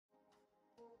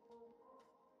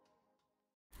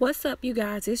What's up, you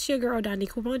guys? It's your girl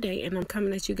Infod.monae, and I'm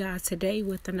coming at you guys today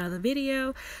with another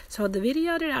video. So the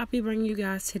video that I'll be bringing you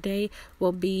guys today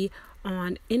will be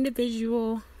on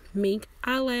individual mink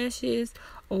eyelashes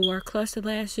or cluster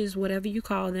lashes, whatever you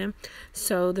call them.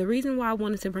 So the reason why I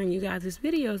wanted to bring you guys this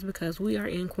video is because we are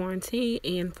in quarantine,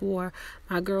 and for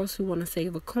my girls who want to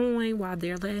save a coin while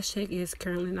their lash tech is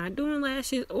currently not doing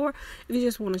lashes, or if you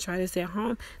just want to try this at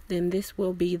home, then this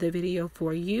will be the video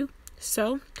for you.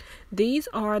 So these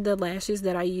are the lashes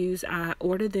that I use. I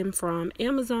ordered them from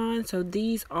Amazon. So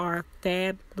these are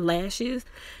Fab lashes.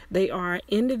 They are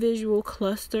individual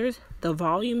clusters, the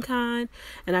volume kind,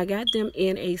 and I got them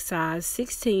in a size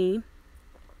 16.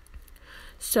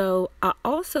 So I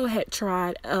also had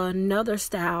tried another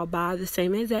style by the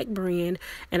same exact brand,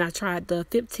 and I tried the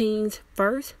 15s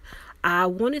first. I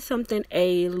wanted something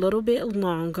a little bit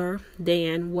longer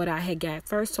than what I had got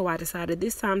first, so I decided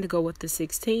this time to go with the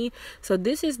 16. So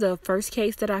this is the first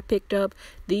case that I picked up.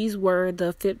 These were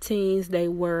the 15s. They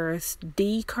were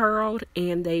de-curled,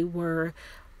 and they were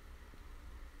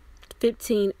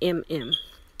 15 mm.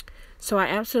 So I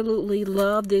absolutely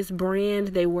love this brand.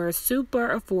 They were super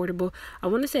affordable. I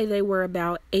want to say they were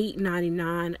about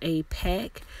 $8.99 a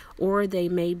pack, or they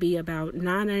may be about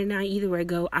 $9.99. Either way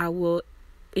go, I will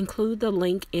include the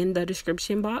link in the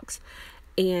description box,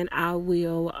 and I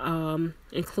will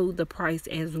include the price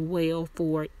as well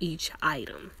for each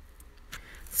item.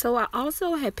 So I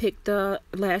also had picked the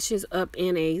lashes up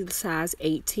in a size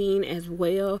 18 as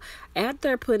well.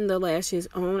 After putting the lashes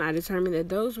on, I determined that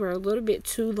those were a little bit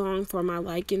too long for my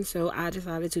liking, so I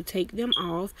decided to take them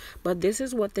off. But this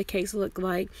is what the case looked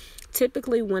like.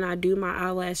 Typically when I do my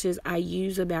eyelashes, I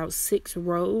use about 6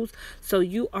 rows. So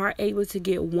you are able to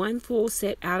get one full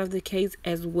set out of the case,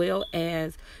 as well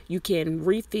as you can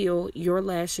refill your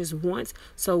lashes once.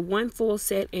 So one full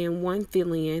set and one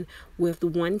fill-in with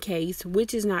one case,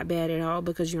 which is not bad at all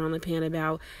because you're only paying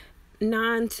about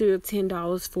 $9 to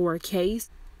 $10 for a case.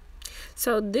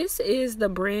 So this is the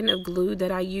brand of glue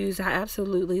that I use. I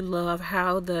absolutely love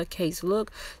how the case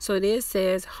look. So this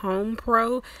says Home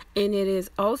Pro, and it is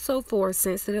also for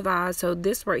sensitive eyes. So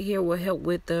this right here will help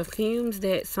with the fumes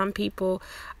that some people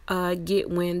get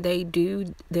when they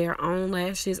do their own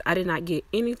lashes. I did not get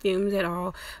any fumes at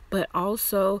all, but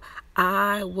also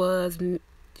I was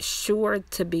sure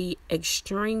to be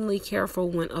extremely careful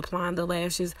when applying the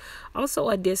lashes. Also,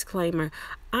 a disclaimer: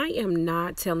 I am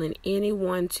not telling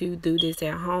anyone to do this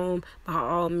at home. By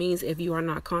all means, if you are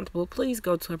not comfortable, please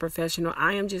go to a professional.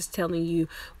 I am just telling you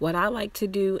what I like to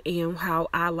do and how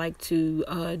I like to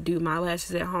do my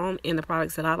lashes at home and the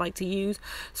products that I like to use.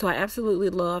 So I absolutely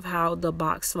love how the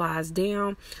box slides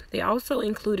down. They also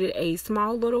included a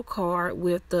small little card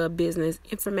with the business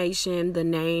information, the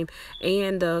name,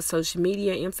 and the social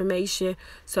media information.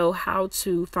 So how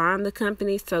to find the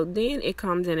company. So then it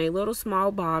comes in a little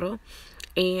small bottle.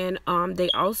 And they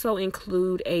also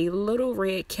include a little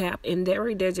red cap, and that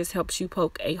right there just helps you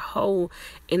poke a hole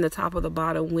in the top of the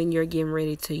bottle when you're getting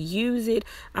ready to use it.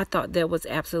 I thought that was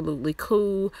absolutely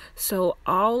cool. So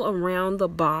all around the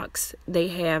box they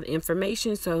have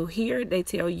information. So here they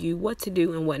tell you what to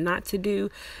do and what not to do.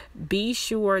 Be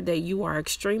sure that you are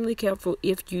extremely careful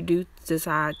if you do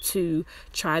decide to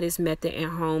try this method at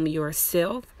home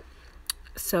yourself.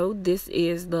 So this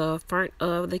is the front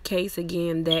of the case.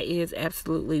 Again, that is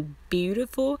absolutely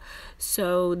beautiful.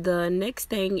 So the next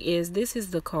thing is, this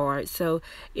is the card. So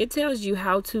it tells you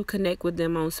how to connect with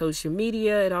them on social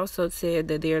media. It also said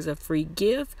that there's a free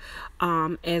gift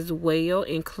as well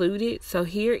included. So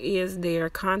here is their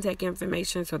contact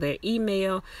information, so their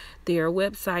email, their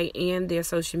website, and their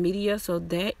social media. So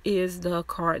that is the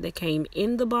card that came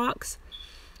in the box.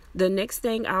 The next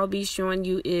thing I'll be showing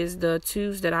you is the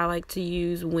tubes that I like to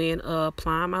use when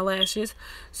applying my lashes.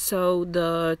 So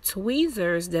the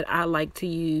tweezers that I like to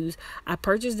use, I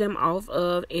purchased them off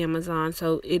of Amazon.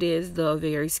 So it is the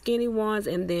very skinny ones,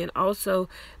 and then also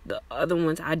the other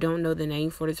ones, I don't know the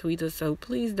name for the tweezers, so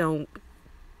please don't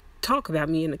talk about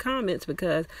me in the comments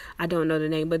because I don't know the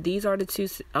name. But these are the two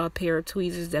pair of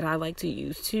tweezers that I like to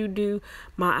use to do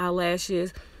my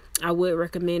eyelashes. I would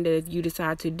recommend that if you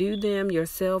decide to do them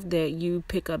yourself, that you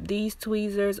pick up these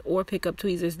tweezers or pick up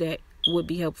tweezers that would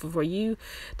be helpful for you.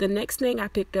 The next thing I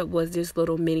picked up was this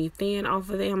little mini fan off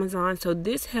of Amazon. So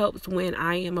this helps when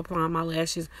I am applying my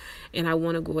lashes and I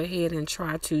want to go ahead and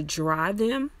try to dry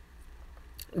them.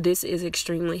 This is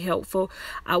extremely helpful.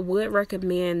 I would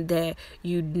recommend that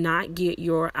you not get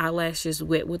your eyelashes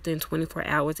wet within 24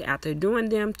 hours after doing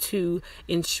them to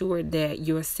ensure that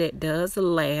your set does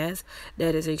last.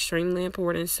 That is extremely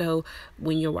important. So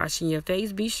when you're washing your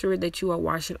face, be sure that you are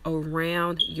washing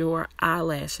around your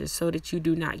eyelashes so that you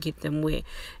do not get them wet.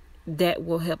 That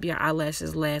will help your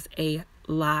eyelashes last a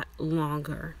lot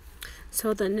longer.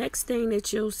 So the next thing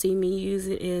that you'll see me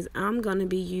using is I'm going to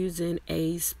be using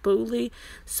a spoolie.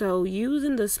 So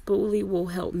using the spoolie will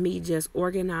help me just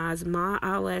organize my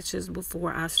eyelashes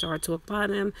before I start to apply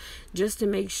them, just to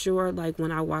make sure like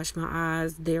when I wash my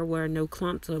eyes there were no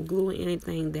clumps of glue or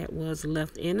anything that was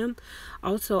left in them.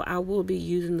 Also, I will be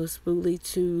using the spoolie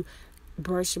to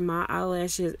brush my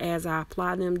eyelashes as I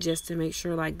apply them, just to make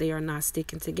sure like they are not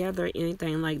sticking together or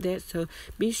anything like that. So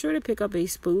be sure to pick up a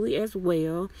spoolie as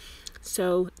well.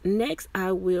 So next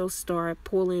I will start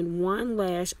pulling one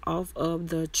lash off of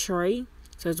the tray.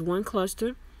 So it's one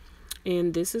cluster,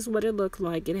 and this is what it looks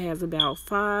like. It has about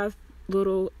 5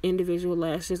 little individual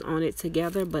lashes on it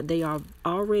together, but they are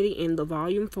already in the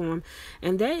volume form,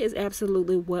 and that is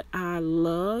absolutely what I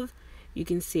love. You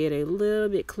can see it a little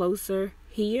bit closer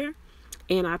here.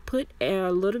 And I put a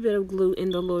little bit of glue in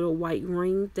the little white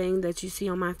ring thing that you see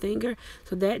on my finger.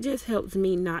 So that just helps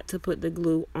me not to put the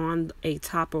glue on a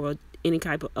top or any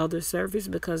type of other surface,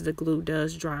 because the glue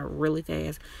does dry really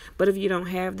fast. But if you don't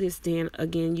have this, then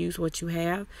again, use what you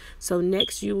have. So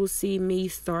next you will see me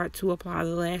start to apply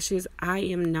the lashes. I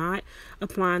am not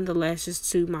applying the lashes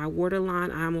to my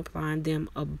waterline. I'm applying them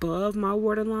above my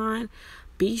waterline.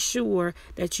 Be sure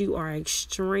that you are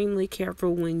extremely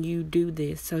careful when you do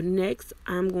this. So next,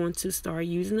 I'm going to start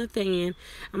using a fan.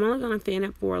 I'm only going to fan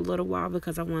it for a little while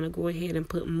because I want to go ahead and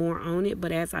put more on it.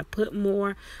 But as I put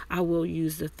more, I will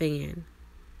use the fan.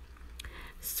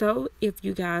 So if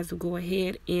you guys will go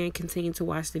ahead and continue to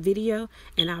watch the video,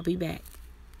 and I'll be back.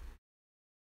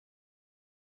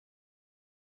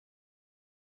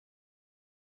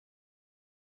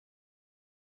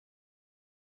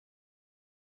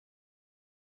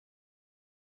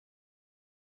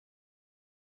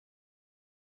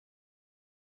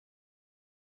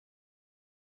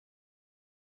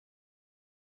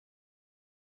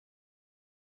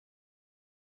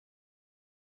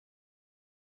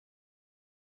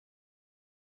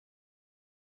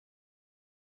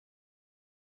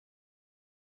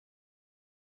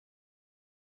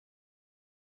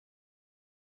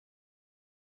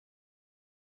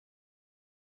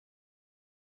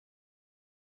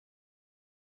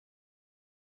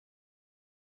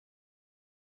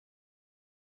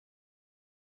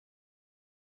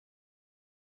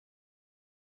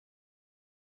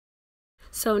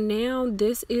 So now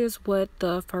this is what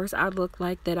the first eye look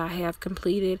like that I have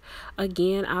completed.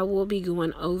 Again, I will be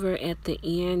going over at the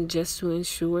end just to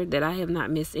ensure that I have not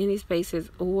missed any spaces,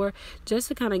 or just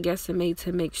to kind of guesstimate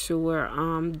to make sure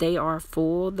they are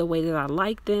full the way that I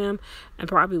like them, and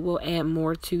probably will add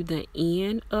more to the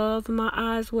end of my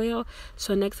eye as well.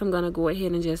 So next I'm going to go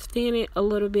ahead and just fan it a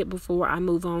little bit before I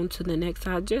move on to the next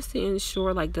eye, just to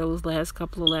ensure like those last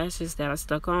couple of lashes that are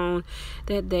stuck on,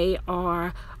 that they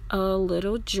are a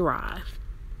little dry.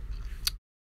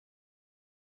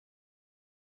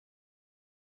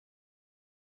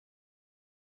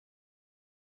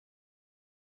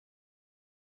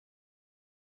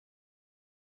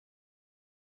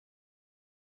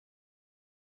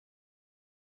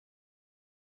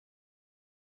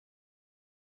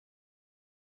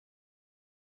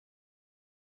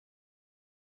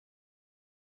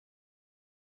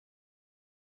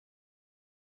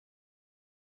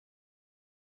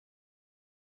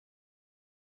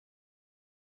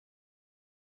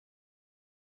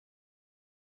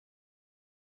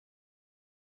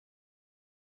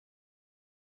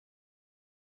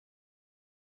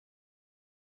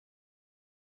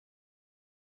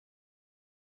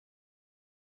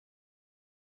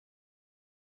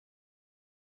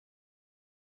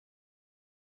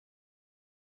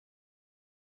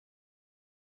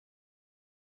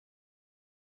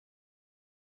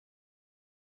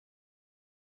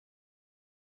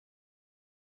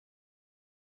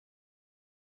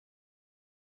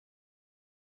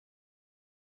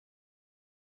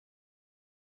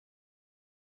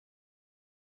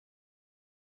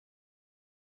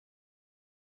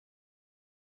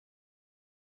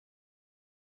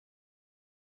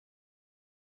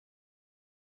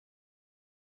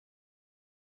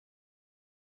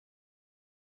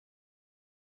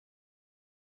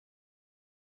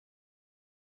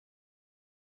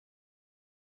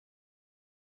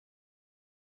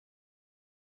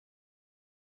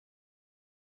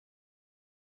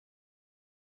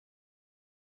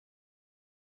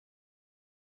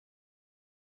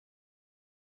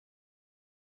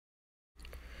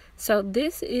 So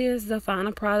this is the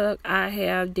final product. I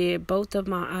have did both of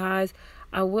my eyes.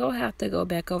 I will have to go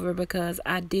back over because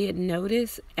I did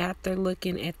notice after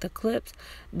looking at the clips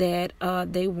that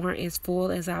they weren't as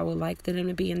full as I would like them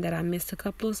to be, and that I missed a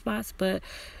couple of spots. But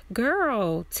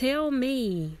girl, tell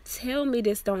me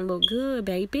this don't look good,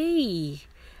 baby.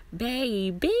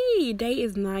 Baby, they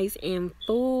is nice and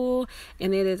full,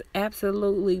 and it is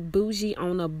absolutely bougie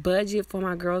on a budget for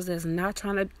my girls that's not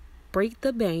trying to break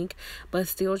the bank but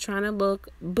still trying to look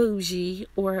bougie,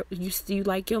 or you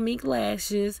like your mink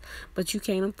lashes but you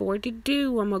can't afford to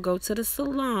do. I'm gonna go to the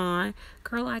salon.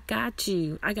 Girl, I got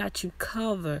you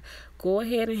covered. Go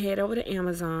ahead and head over to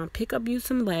Amazon, pick up you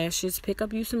some lashes, pick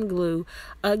up you some glue.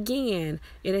 Again,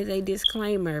 it is a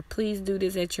disclaimer, please do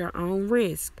this at your own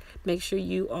risk. Make sure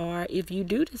you are, if you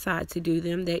do decide to do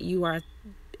them, that you are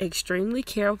extremely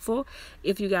careful.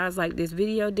 If you guys like this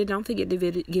video, then don't forget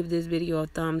to give this video a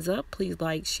thumbs up. Please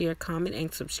like, share, comment,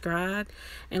 and subscribe,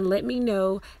 and let me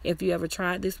know if you ever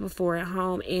tried this before at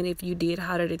home, and if you did,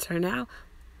 how did it turn out.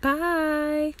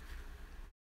 Bye.